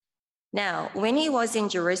Now, when he was in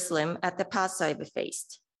Jerusalem at the Passover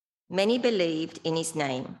feast, many believed in his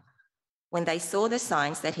name when they saw the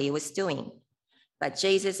signs that he was doing. But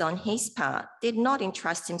Jesus, on his part, did not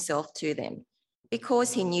entrust himself to them,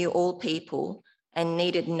 because he knew all people and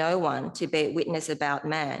needed no one to bear witness about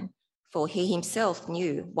man, for he himself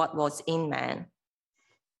knew what was in man.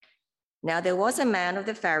 Now there was a man of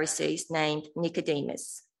the Pharisees named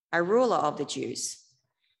Nicodemus, a ruler of the Jews.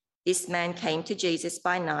 This man came to Jesus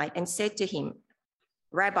by night and said to him,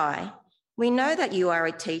 "Rabbi, we know that you are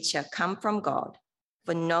a teacher come from God,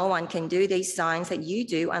 for no one can do these signs that you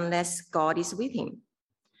do unless God is with him."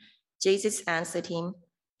 Jesus answered him,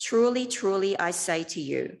 "Truly, truly, I say to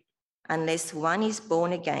you, unless one is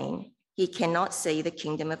born again, he cannot see the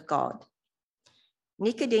kingdom of God."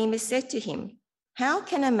 Nicodemus said to him, "How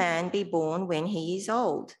can a man be born when he is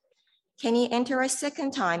old? Can he enter a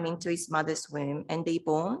second time into his mother's womb and be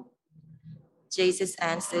born?" Jesus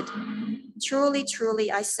answered, "Truly, truly,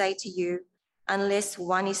 I say to you, unless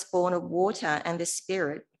one is born of water and the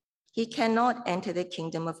Spirit, he cannot enter the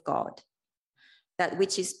kingdom of God. That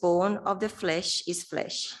which is born of the flesh is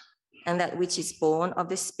flesh, and that which is born of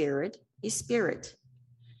the Spirit is spirit.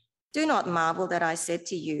 Do not marvel that I said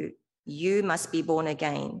to you, you must be born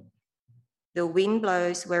again. The wind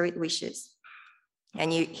blows where it wishes,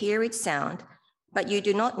 and you hear its sound, but you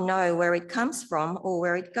do not know where it comes from or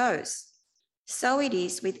where it goes. So it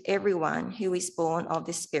is with everyone who is born of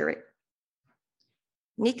the Spirit."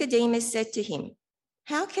 Nicodemus said to him,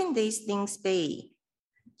 "How can these things be?"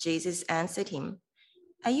 Jesus answered him,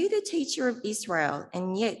 "Are you the teacher of Israel,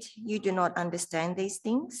 and yet you do not understand these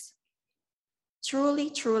things? Truly,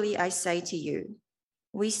 truly, I say to you,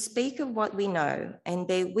 we speak of what we know and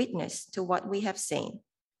bear witness to what we have seen,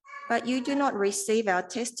 but you do not receive our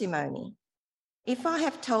testimony. If I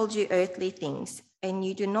have told you earthly things and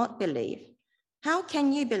you do not believe, how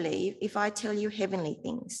can you believe if I tell you heavenly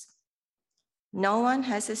things? No one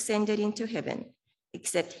has ascended into heaven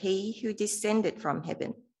except he who descended from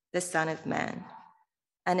heaven, the Son of Man.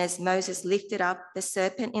 And as Moses lifted up the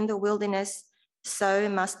serpent in the wilderness, so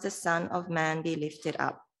must the Son of Man be lifted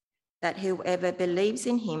up, that whoever believes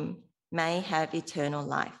in him may have eternal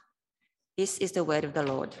life." This is the word of the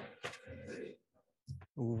Lord.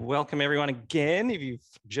 Welcome everyone again, if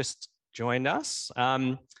you've just joined us.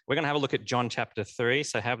 We're going to have a look at John chapter 3,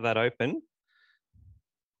 so have that open.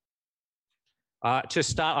 To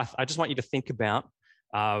start, I just want you to think about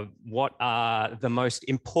what are the most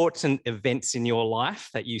important events in your life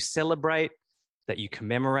that you celebrate, that you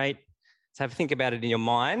commemorate. So have a think about it in your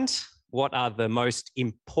mind. What are the most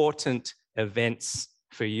important events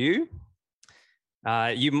for you?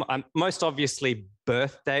 Most obviously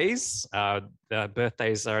birthdays.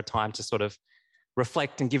 Birthdays are a time to sort of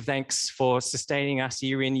reflect and give thanks for sustaining us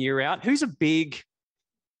year in, year out. Who's a big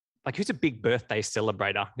birthday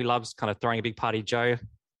celebrator? Who loves kind of throwing a big party? Joe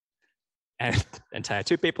and Taya,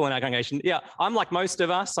 two people in our congregation. Yeah, I'm like most of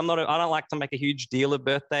us. I don't like to make a huge deal of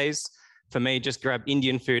birthdays. For me, just grab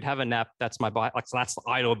Indian food, have a nap. That's that's the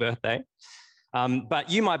ideal birthday. But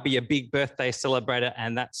you might be a big birthday celebrator,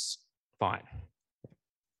 and that's fine.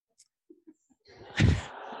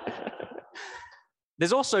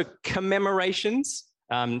 There's also commemorations.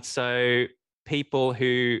 So people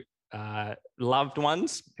who loved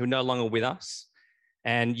ones who are no longer with us,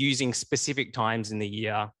 and using specific times in the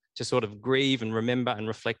year to sort of grieve and remember and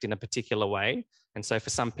reflect in a particular way. And so for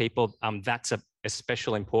some people, that's a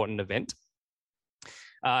special important event.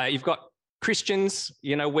 You've got Christians,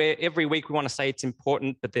 where every week we want to say it's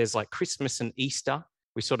important, but there's like Christmas and Easter.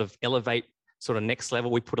 We sort of elevate sort of next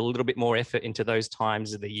level. We put a little bit more effort into those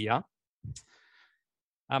times of the year.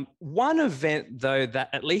 One event, though, that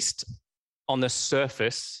at least on the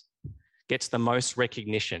surface gets the most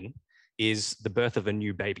recognition is the birth of a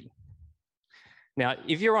new baby. Now,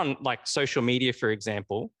 if you're on like social media, for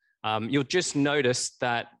example, you'll just notice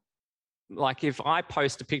that like if I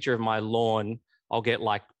post a picture of my lawn, I'll get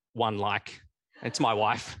like one like. It's my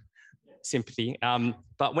wife. Sympathy.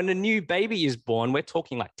 But when a new baby is born, we're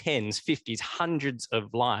talking like tens, 50s, hundreds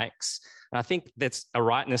of likes. And I think that's a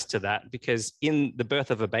rightness to that, because in the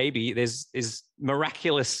birth of a baby, there's this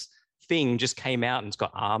miraculous thing just came out, and it's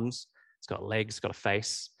got arms, it's got legs, it's got a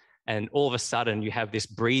face. And all of a sudden you have this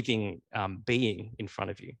breathing being in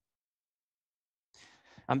front of you.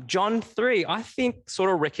 John 3, I think, sort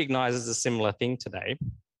of recognizes a similar thing today.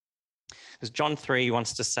 Because John 3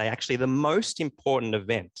 wants to say, actually, the most important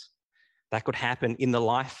event that could happen in the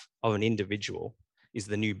life of an individual is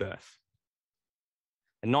the new birth.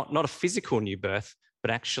 And not a physical new birth,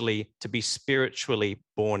 but actually to be spiritually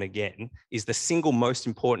born again is the single most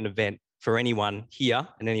important event for anyone here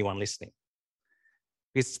and anyone listening.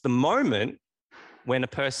 It's the moment when a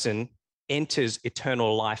person enters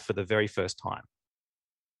eternal life for the very first time.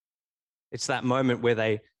 It's that moment where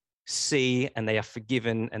they see and they are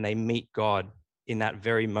forgiven and they meet God in that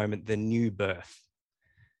very moment, the new birth.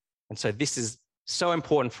 And so this is so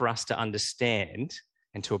important for us to understand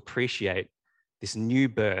and to appreciate this new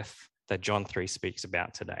birth that John 3 speaks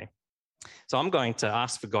about today. So I'm going to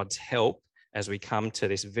ask for God's help as we come to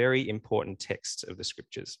this very important text of the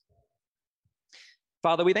scriptures.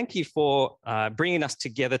 Father, we thank you for bringing us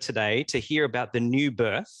together today to hear about the new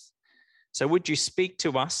birth. So would you speak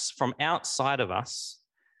to us from outside of us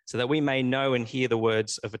so that we may know and hear the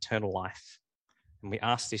words of eternal life? And we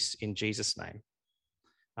ask this in Jesus' name.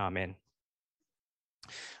 Amen.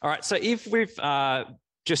 All right, so if we've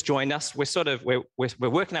just joined us, we're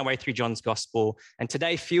working our way through John's gospel, and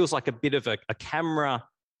today feels like a bit of a camera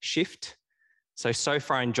shift. So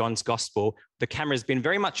far in John's gospel, the camera has been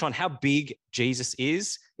very much on how big Jesus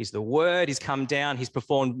is. He's the Word, he's come down, he's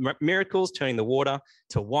performed miracles, turning the water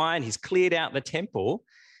to wine, he's cleared out the temple.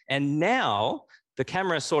 And now the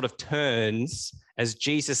camera sort of turns as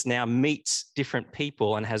Jesus now meets different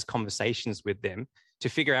people and has conversations with them to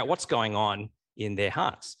figure out what's going on in their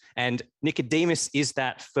hearts. And Nicodemus is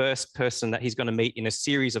that first person that he's going to meet in a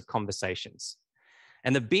series of conversations.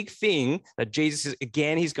 And the big thing that Jesus,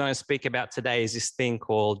 again, he's going to speak about today is this thing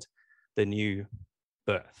called the new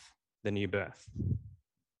birth, the new birth.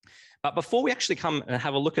 But before we actually come and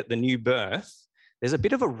have a look at the new birth, there's a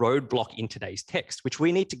bit of a roadblock in today's text, which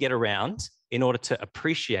we need to get around in order to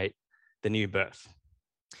appreciate the new birth.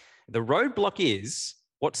 The roadblock is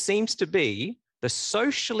what seems to be the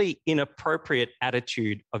socially inappropriate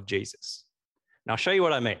attitude of Jesus. Now, I'll show you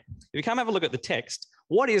what I mean. If you come have a look at the text,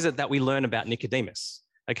 what is it that we learn about Nicodemus?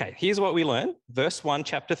 Okay, here's what we learn. Verse 1,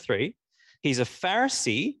 chapter 3. He's a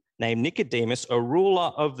Pharisee named Nicodemus, a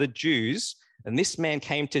ruler of the Jews. And this man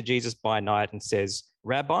came to Jesus by night and says,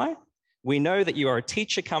 Rabbi, we know that you are a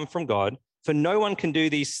teacher come from God, for no one can do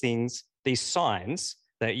these things, these signs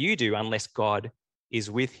that you do unless God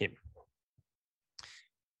is with him.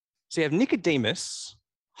 So you have Nicodemus,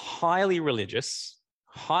 highly religious,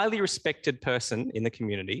 highly respected person in the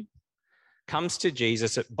community, comes to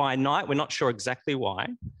Jesus by night. We're not sure exactly why.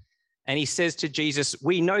 And he says to Jesus,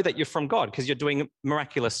 we know that you're from God because you're doing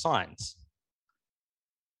miraculous signs.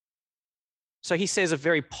 So he says a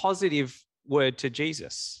very positive word to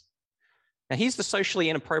Jesus. Now here's the socially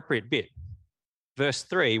inappropriate bit. Verse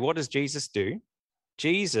 3, what does Jesus do?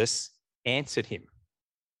 Jesus answered him.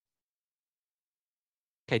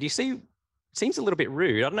 Okay, do you see? It seems a little bit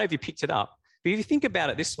rude. I don't know if you picked it up, but if you think about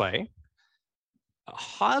it this way, a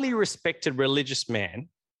highly respected religious man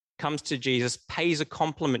comes to Jesus, pays a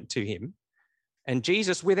compliment to him, and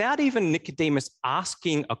Jesus, without even Nicodemus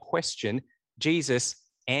asking a question, Jesus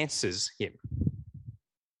answers him.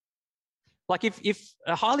 Like if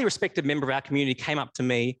a highly respected member of our community came up to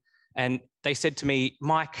me and they said to me,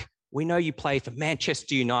 Mike, we know you play for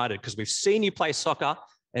Manchester United because we've seen you play soccer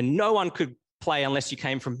and no one could play unless you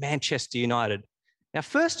came from Manchester United. Now,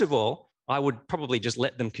 first of all, I would probably just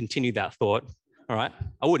let them continue that thought. All right,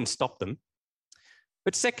 I wouldn't stop them.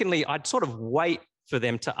 But secondly, I'd sort of wait for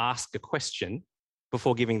them to ask a question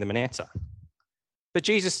before giving them an answer. But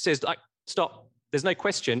Jesus says, stop, there's no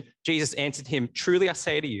question. Jesus answered him, truly I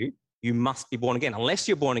say to you, you must be born again. Unless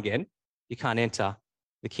you're born again, you can't enter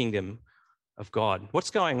the kingdom of God.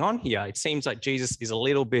 What's going on here? It seems like Jesus is a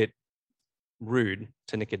little bit rude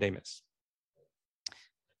to Nicodemus.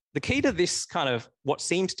 The key to this kind of what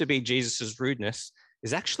seems to be Jesus's rudeness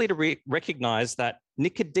is actually to recognize that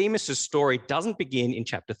Nicodemus's story doesn't begin in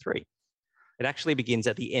chapter 3. It actually begins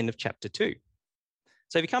at the end of chapter 2.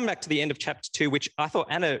 So if you come back to the end of chapter 2, which I thought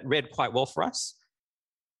Anna read quite well for us,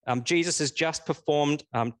 Jesus has just performed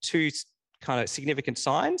two kind of significant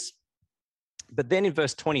signs. But then in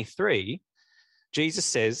verse 23,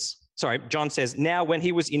 John says, now when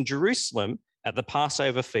he was in Jerusalem at the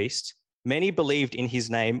Passover feast, many believed in his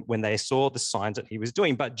name when they saw the signs that he was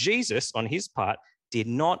doing. But Jesus, on his part, did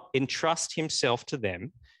not entrust himself to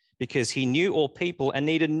them because he knew all people and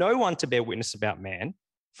needed no one to bear witness about man,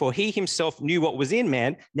 for he himself knew what was in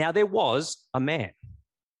man. Now there was a man,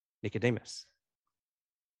 Nicodemus.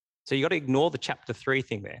 So you got to ignore the chapter 3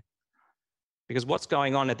 thing there, because what's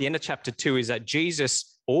going on at the end of chapter 2 is that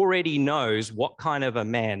Jesus already knows what kind of a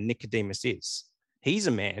man Nicodemus is. He's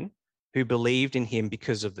a man who believed in him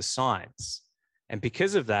because of the signs. And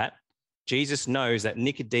because of that, Jesus knows that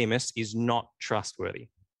Nicodemus is not trustworthy.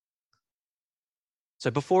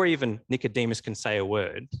 So before even Nicodemus can say a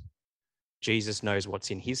word, Jesus knows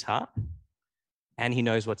what's in his heart and he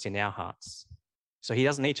knows what's in our hearts. So he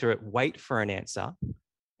doesn't need to wait for an answer.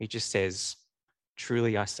 He just says,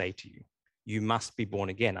 truly I say to you, you must be born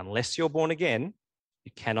again. Unless you're born again,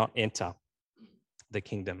 you cannot enter the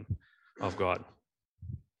kingdom of God.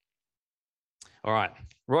 All right,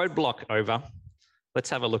 roadblock over.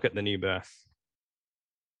 Let's have a look at the new birth.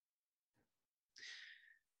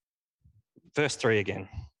 Verse 3 again.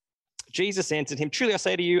 Jesus answered him, truly I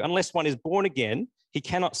say to you, unless one is born again, he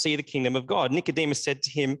cannot see the kingdom of God. Nicodemus said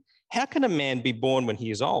to him, how can a man be born when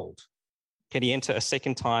he is old? Can he enter a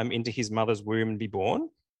second time into his mother's womb and be born?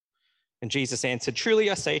 And Jesus answered,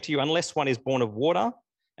 truly I say to you, unless one is born of water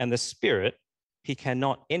and the Spirit, he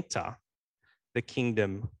cannot enter the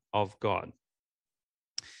kingdom of God.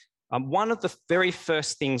 One of the very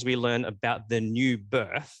first things we learn about the new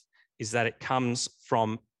birth is that it comes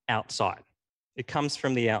from outside. It comes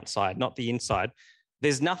from the outside, not the inside.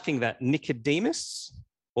 There's nothing that Nicodemus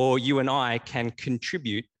or you and I can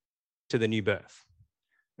contribute to the new birth.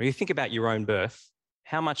 When you think about your own birth,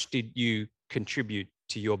 how much did you contribute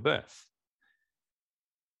to your birth?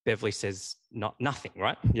 Beverly says nothing,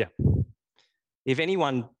 right? Yeah. If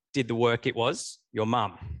anyone did the work, it was your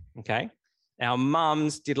mum, okay? Our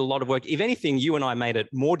mums did a lot of work. If anything, you and I made it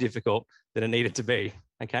more difficult than it needed to be,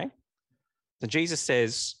 okay? So Jesus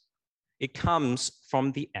says it comes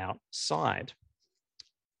from the outside.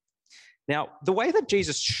 Now, the way that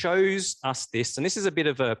Jesus shows us this, and this is a bit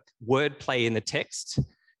of a wordplay in the text,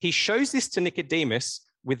 he shows this to Nicodemus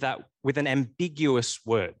with an ambiguous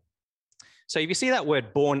word. So if you see that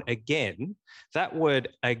word born again, that word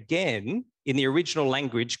again in the original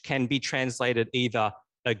language can be translated either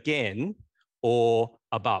again or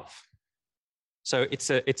above. So it's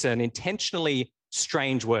an intentionally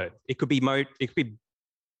strange word. It could be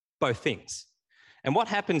both things. And what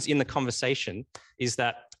happens in the conversation is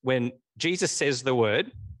that when Jesus says the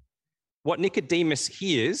word, what Nicodemus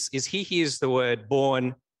hears is he hears the word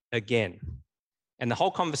born again. And the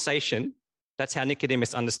whole conversation, that's how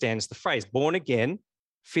Nicodemus understands the phrase, born again,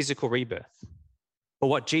 physical rebirth. But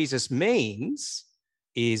what Jesus means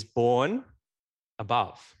is born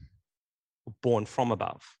above, born from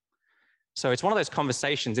above. So it's one of those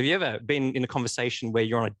conversations. Have you ever been in a conversation where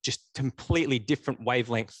you're on a just completely different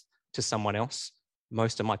wavelength to someone else?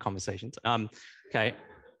 Most of my conversations. Okay.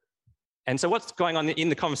 And so what's going on in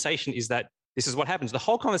the conversation is that this is what happens. The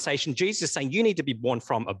whole conversation, Jesus is saying, you need to be born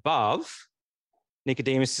from above.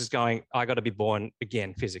 Nicodemus is going, I got to be born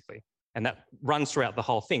again physically. And that runs throughout the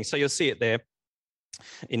whole thing. So you'll see it there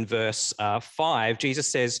in verse 5. Jesus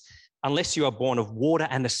says, unless you are born of water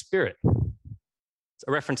and the Spirit. It's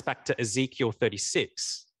a reference back to Ezekiel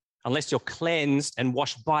 36. Unless you're cleansed and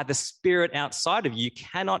washed by the Spirit outside of you, you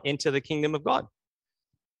cannot enter the kingdom of God.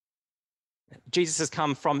 Jesus has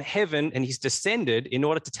come from heaven and he's descended in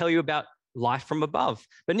order to tell you about life from above.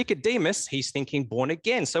 But Nicodemus, he's thinking born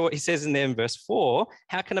again. So what he says in there in verse 4,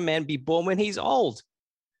 how can a man be born when he's old?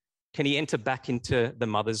 Can he enter back into the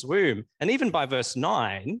mother's womb? And even by verse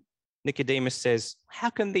 9, Nicodemus says, how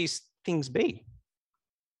can these things be?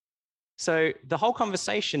 So the whole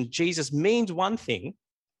conversation, Jesus means one thing,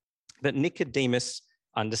 but Nicodemus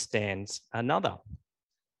understands another.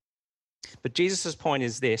 But Jesus' point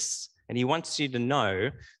is this, and he wants you to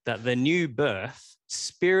know that the new birth,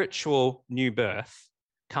 spiritual new birth,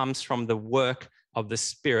 comes from the work of the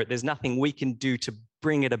Spirit. There's nothing we can do to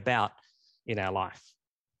bring it about in our life.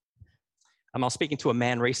 I was speaking to a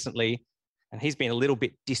man recently, and he's been a little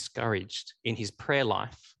bit discouraged in his prayer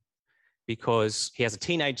life because he has a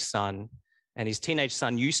teenage son, and his teenage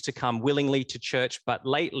son used to come willingly to church, but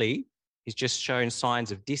lately he's just shown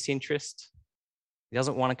signs of disinterest. He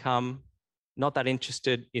doesn't want to come, not that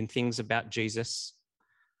interested in things about Jesus.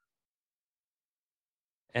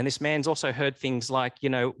 And this man's also heard things like,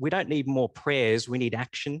 we don't need more prayers, we need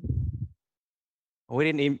action.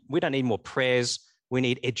 We don't need more prayers, we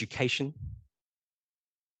need education.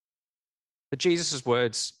 But Jesus'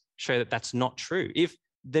 words show that that's not true. If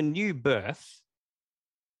the new birth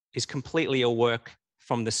is completely a work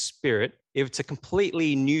from the Spirit, if it's a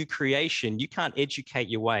completely new creation, you can't educate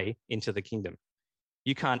your way into the kingdom.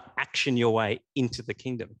 You can't action your way into the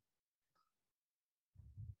kingdom.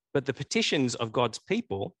 But the petitions of God's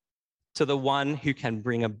people to the one who can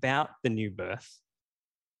bring about the new birth,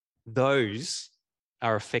 those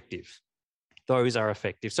are effective. Those are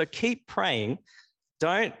effective. So keep praying.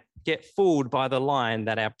 Don't get fooled by the line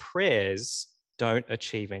that our prayers don't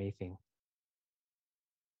achieve anything.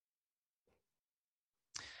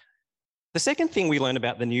 The second thing we learn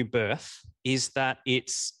about the new birth is that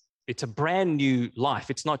it's a brand new life.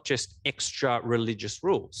 It's not just extra religious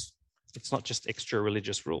rules. It's not just extra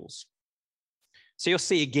religious rules. So you'll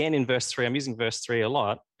see again in verse 3, I'm using verse 3 a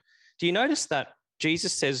lot. Do you notice that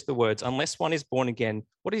Jesus says the words, unless one is born again,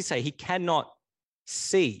 what does he say? He cannot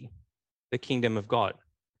see the kingdom of God.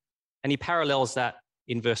 And he parallels that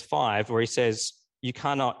in verse 5, where he says, you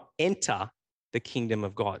cannot enter the kingdom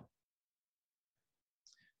of God.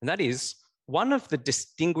 And that is one of the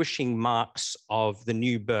distinguishing marks of the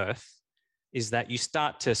new birth, is that you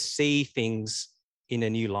start to see things in a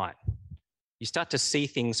new light. You start to see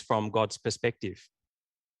things from God's perspective.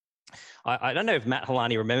 I don't know if Matt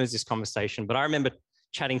Halani remembers this conversation, but I remember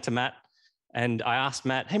chatting to Matt, and I asked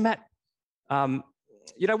Matt, hey, Matt,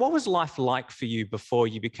 what was life like for you before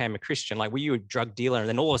you became a Christian? Like, were you a drug dealer and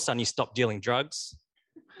then all of a sudden you stopped dealing drugs?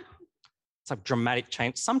 It's like dramatic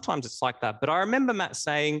change. Sometimes it's like that. But I remember Matt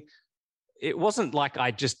saying it wasn't like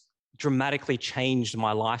I just dramatically changed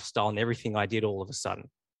my lifestyle and everything I did all of a sudden.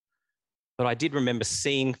 But I did remember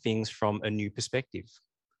seeing things from a new perspective.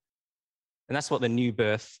 And that's what the new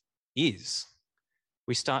birth is.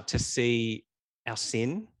 We start to see our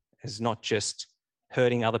sin as not just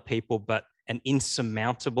hurting other people, but an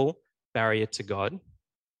insurmountable barrier to God.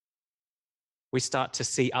 We start to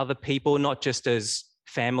see other people not just as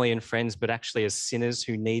family and friends, but actually as sinners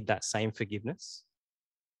who need that same forgiveness.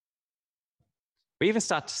 We even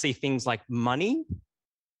start to see things like money,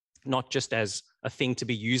 not just as a thing to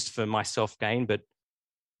be used for my self-gain, but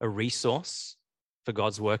a resource for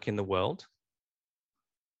God's work in the world.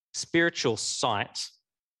 Spiritual sight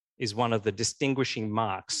is one of the distinguishing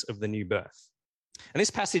marks of the new birth. And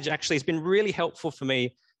this passage actually has been really helpful for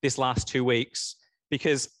me this last 2 weeks,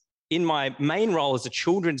 because in my main role as a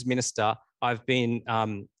children's minister, I've been,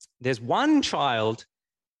 there's one child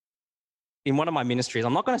in one of my ministries.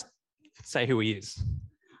 I'm not going to say who he is,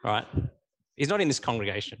 right? He's not in this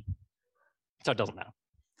congregation, so it doesn't matter.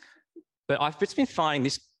 But I've just been finding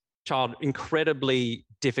this child incredibly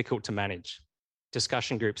difficult to manage.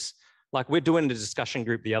 Discussion groups. Like, we're doing a discussion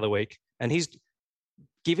group the other week, and he's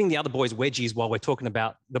giving the other boys wedgies while we're talking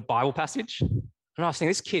about the Bible passage. And I was thinking,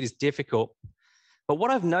 this kid is difficult. But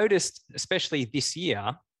what I've noticed, especially this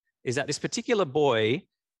year, is that this particular boy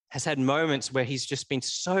has had moments where he's just been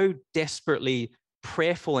so desperately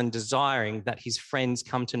prayerful and desiring that his friends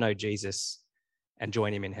come to know Jesus and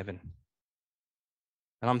join him in heaven.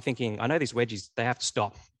 And I'm thinking, I know these wedgies, they have to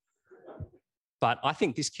stop. But I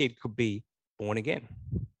think this kid could be born again.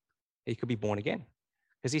 He could be born again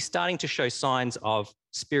because he's starting to show signs of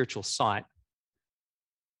spiritual sight,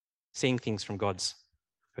 seeing things from God's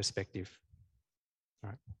perspective. All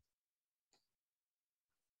right.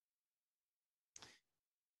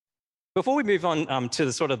 Before we move on to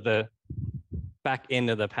the sort of the back end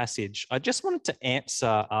of the passage, I just wanted to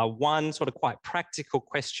answer one sort of quite practical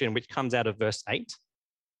question which comes out of verse 8.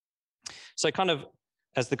 So kind of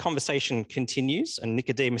as the conversation continues and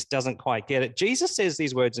Nicodemus doesn't quite get it, Jesus says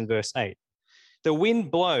these words in verse 8. The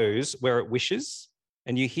wind blows where it wishes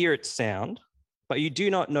and you hear its sound, but you do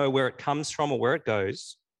not know where it comes from or where it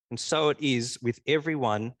goes. And so it is with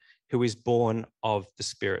everyone who is born of the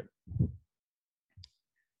Spirit.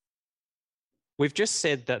 We've just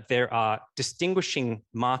said that there are distinguishing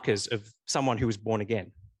markers of someone who is born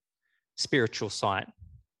again, spiritual sight.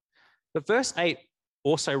 But verse 8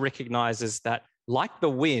 also recognizes that, like the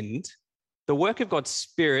wind, the work of God's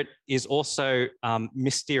Spirit is also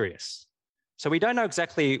mysterious. So we don't know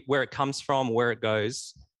exactly where it comes from, where it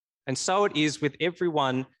goes. And so it is with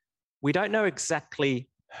everyone. We don't know exactly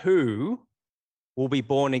who will be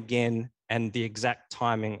born again and the exact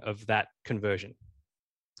timing of that conversion.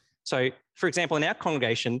 So, for example, in our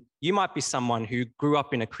congregation, you might be someone who grew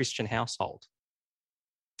up in a Christian household.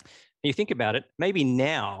 And you think about it, maybe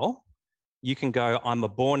now you can go, I'm a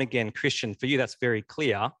born-again Christian. For you, that's very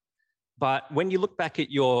clear. But when you look back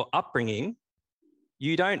at your upbringing,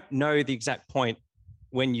 you don't know the exact point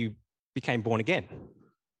when you became born again.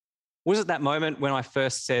 Was it that moment when I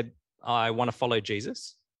first said, I want to follow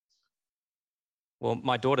Jesus? Well,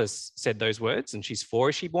 my daughter's said those words and she's 4.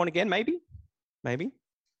 Is she born again? Maybe.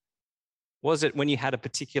 Was it when you had a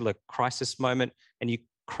particular crisis moment and you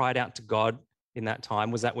cried out to God in that time?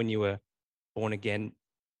 Was that when you were born again?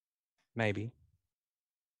 Maybe.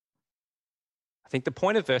 I think the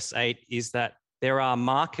point of verse 8 is that there are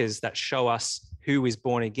markers that show us who is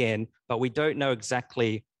born again, but we don't know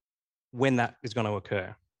exactly when that is going to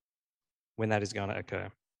occur.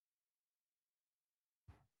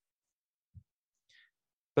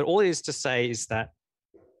 But all it is to say is that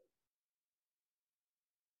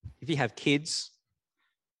if you have kids,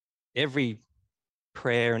 every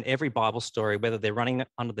prayer and every Bible story, whether they're running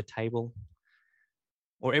under the table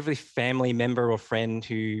or every family member or friend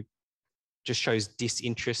who just shows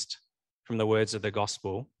disinterest from the words of the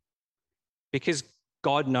gospel, because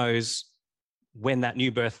God knows when that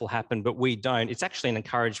new birth will happen, but we don't, it's actually an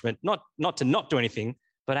encouragement not to not do anything,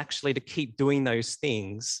 but actually to keep doing those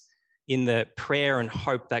things in the prayer and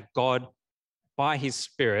hope that God, by his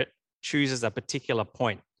Spirit, chooses a particular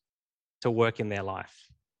point to work in their life.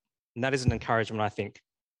 And that is an encouragement, I think,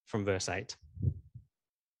 from verse 8.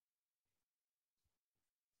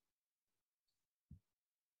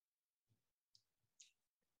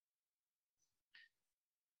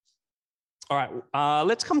 All right,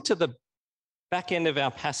 let's come to the back end of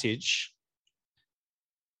our passage.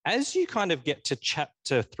 As you kind of get to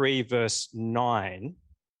chapter 3, verse 9,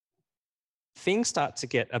 things start to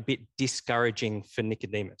get a bit discouraging for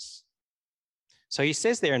Nicodemus. So he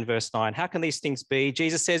says there in verse 9, how can these things be?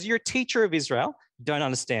 Jesus says, you're a teacher of Israel, you don't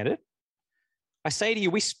understand it. I say to you,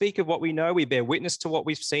 we speak of what we know, we bear witness to what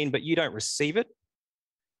we've seen, but you don't receive it.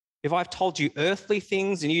 If I've told you earthly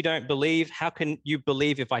things and you don't believe, how can you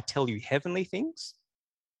believe if I tell you heavenly things?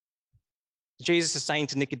 Jesus is saying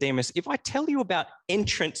to Nicodemus, if I tell you about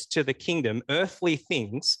entrance to the kingdom, earthly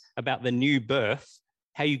things about the new birth,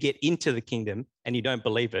 how you get into the kingdom, and you don't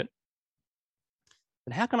believe it,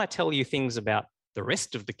 then how can I tell you things about the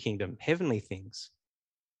rest of the kingdom, heavenly things?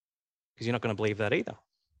 Because you're not going to believe that either.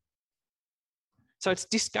 So it's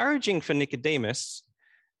discouraging for Nicodemus,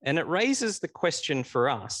 and it raises the question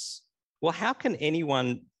for us, well, how can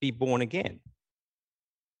anyone be born again?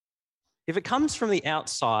 If it comes from the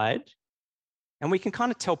outside, and we can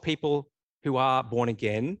kind of tell people who are born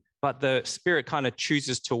again, but the Spirit kind of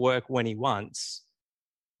chooses to work when he wants,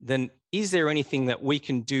 then is there anything that we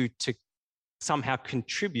can do to somehow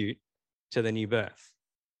contribute to the new birth?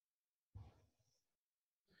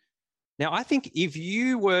 Now, I think if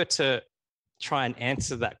you were to try and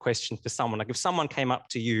answer that question for someone, like if someone came up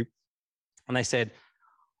to you and they said,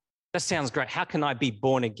 that sounds great, how can I be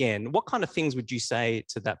born again? What kind of things would you say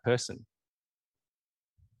to that person?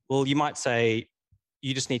 Well, you might say,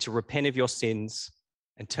 you just need to repent of your sins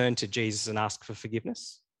and turn to Jesus and ask for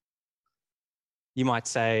forgiveness. You might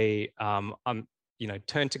say,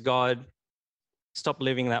 turn to God, stop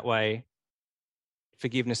living that way.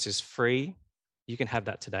 Forgiveness is free. You can have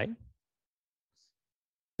that today.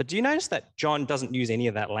 But do you notice that John doesn't use any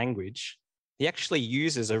of that language? He actually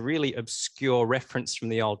uses a really obscure reference from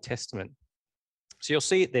the Old Testament. So you'll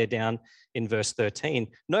see it there down in verse 13.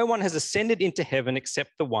 No one has ascended into heaven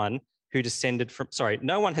except the one who descended from,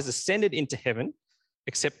 no one has ascended into heaven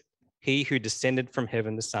except he who descended from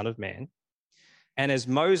heaven, the Son of Man. And as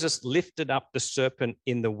Moses lifted up the serpent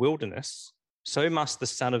in the wilderness, so must the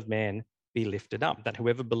Son of Man be lifted up, that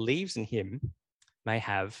whoever believes in him may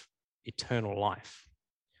have eternal life.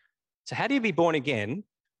 So how do you be born again?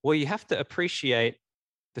 Well, you have to appreciate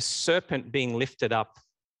the serpent being lifted up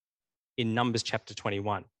in Numbers chapter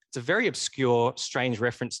 21. It's a very obscure, strange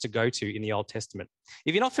reference to go to in the Old Testament.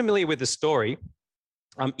 If you're not familiar with the story,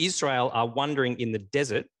 Israel are wandering in the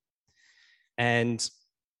desert, and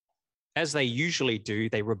as they usually do,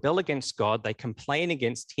 they rebel against God, they complain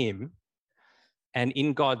against him, and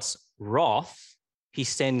in God's wrath, he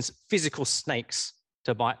sends physical snakes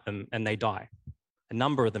to bite them, and they die. A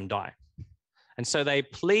number of them die. And so they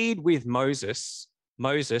plead with Moses,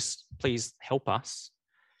 Moses, please help us.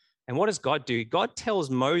 And what does God do? God tells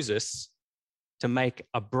Moses to make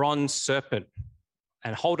a bronze serpent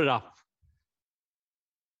and hold it up.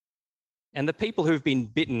 And the people who've been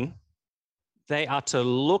bitten, they are to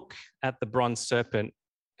look at the bronze serpent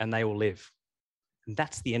and they will live. And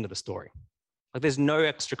that's the end of the story. Like, there's no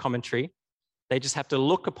extra commentary. They just have to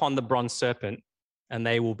look upon the bronze serpent and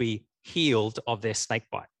they will be healed of their snake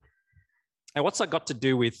bite. Now, what's that got to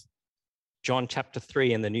do with John chapter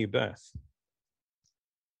 3 and the new birth?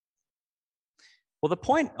 Well, the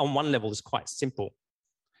point on one level is quite simple.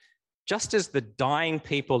 Just as the dying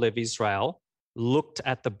people of Israel looked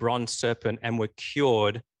at the bronze serpent and were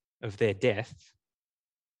cured of their death,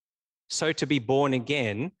 so to be born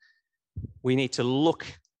again, we need to look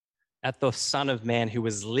at the Son of Man who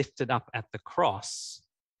was lifted up at the cross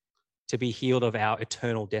to be healed of our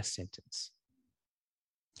eternal death sentence.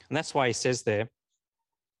 And that's why he says there,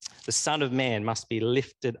 the Son of Man must be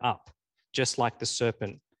lifted up, just like the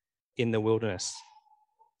serpent in the wilderness.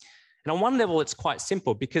 And on one level, it's quite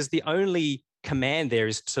simple because the only command there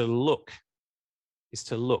is to look,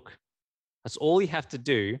 That's all you have to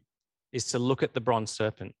do, is to look at the bronze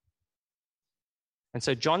serpent. And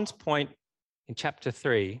so John's point in chapter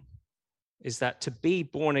 3 is that to be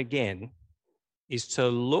born again is to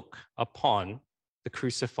look upon the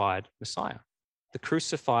crucified Messiah, the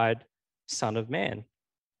crucified Son of Man.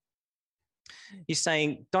 He's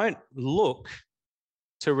saying, don't look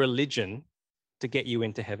to religion to get you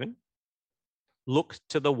into heaven. Look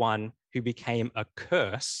to the one who became a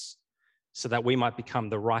curse so that we might become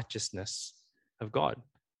the righteousness of God.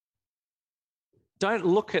 Don't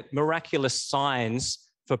look at miraculous signs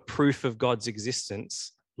for proof of God's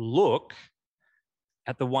existence. Look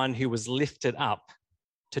at the one who was lifted up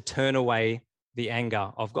to turn away the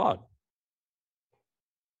anger of God.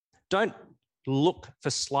 Don't look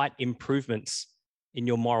for slight improvements in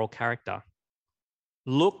your moral character.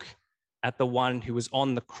 Look at the one who was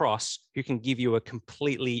on the cross who can give you a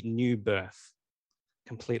completely new birth.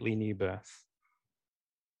 Completely new birth.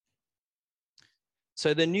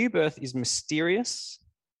 So the new birth is mysterious.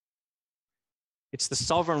 It's the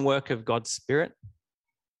sovereign work of God's Spirit.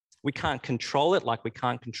 We can't control it like we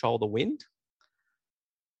can't control the wind.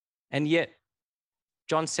 And yet,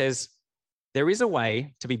 John says, there is a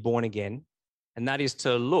way to be born again, and that is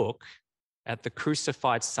to look at the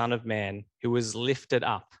crucified Son of Man who was lifted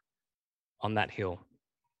up on that hill,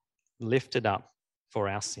 lifted up for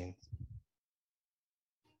our sins.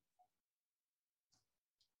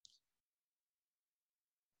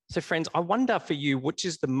 So friends, I wonder for you, which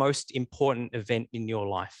is the most important event in your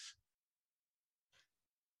life?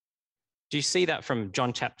 Do you see that from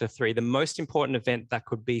John chapter 3? The most important event that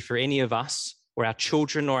could be for any of us, or our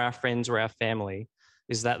children, or our friends, or our family,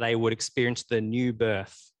 is that they would experience the new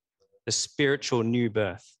birth, the spiritual new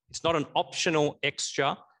birth. It's not an optional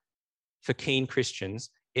extra for keen Christians.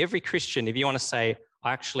 Every Christian, if you want to say,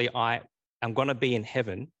 I am going to be in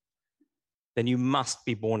heaven, then you must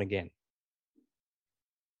be born again.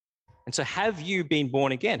 And so have you been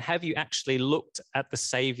born again? Have you actually looked at the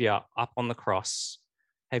Savior up on the cross?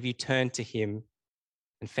 Have you turned to him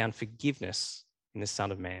and found forgiveness in the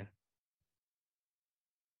Son of Man?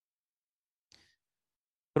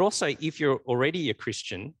 But also, if you're already a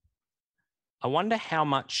Christian, I wonder how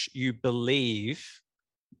much you believe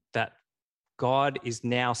that God is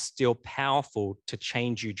now still powerful to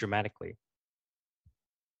change you dramatically.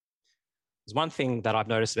 There's one thing that I've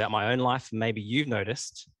noticed about my own life, and maybe you've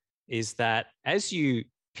noticed, is that as you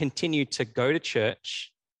continue to go to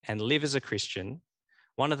church and live as a Christian,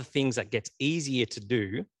 one of the things that gets easier to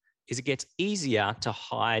do is it gets easier to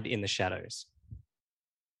hide in the shadows.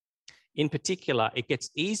 In particular, it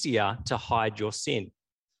gets easier to hide your sin,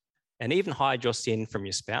 and even hide your sin from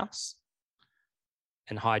your spouse,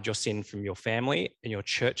 and hide your sin from your family and your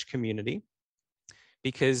church community,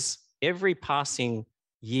 because every passing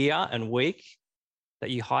year and week that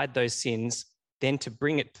you hide those sins, then to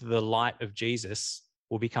bring it to the light of Jesus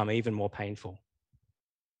will become even more painful.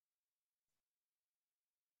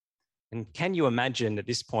 And can you imagine at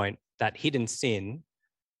this point that hidden sin?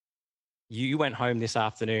 You went home this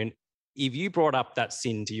afternoon. If you brought up that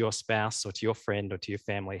sin to your spouse or to your friend or to your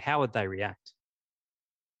family, how would they react?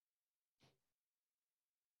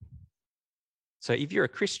 So if you're a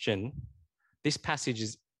Christian, this passage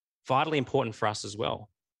is vitally important for us as well.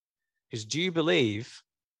 Because do you believe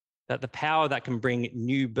that the power that can bring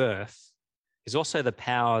new birth is also the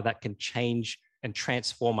power that can change and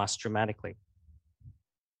transform us dramatically?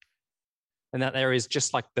 And that there is,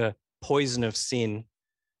 just like the poison of sin,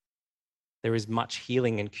 there is much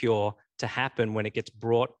healing and cure to happen when it gets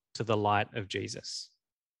brought to the light of Jesus.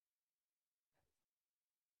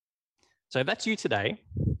 So if that's you today,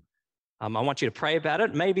 I want you to pray about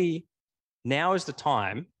it. Maybe now is the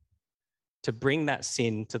time to bring that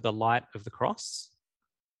sin to the light of the cross,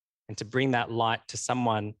 and to bring that light to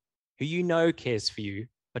someone who you know cares for you,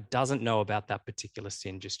 but doesn't know about that particular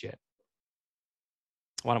sin just yet.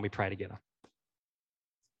 Why don't we pray together?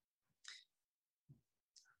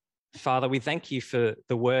 Father, we thank you for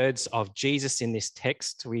the words of Jesus in this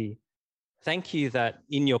text. We thank you that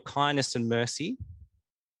in your kindness and mercy,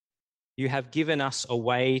 you have given us a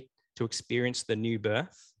way to experience the new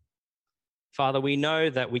birth. Father, we know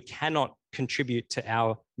that we cannot contribute to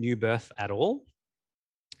our new birth at all.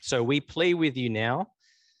 So we plead with you now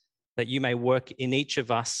that you may work in each of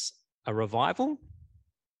us a revival,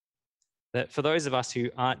 that for those of us who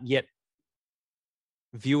aren't yet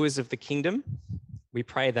viewers of the kingdom, we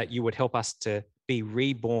pray that you would help us to be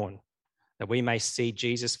reborn, that we may see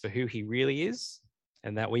Jesus for who he really is,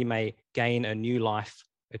 and that we may gain a new life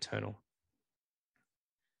eternal.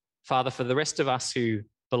 Father, for the rest of us who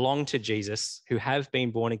belong to Jesus, who have been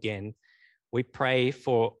born again, we pray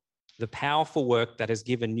for the powerful work that has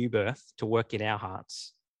given new birth to work in our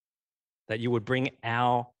hearts, that you would bring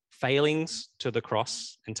our failings to the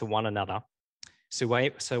cross and to one another,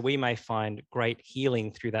 so we may find great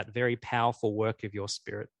healing through that very powerful work of your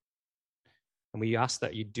Spirit. And we ask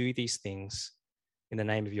that you do these things in the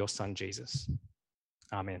name of your Son, Jesus.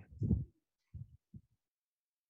 Amen.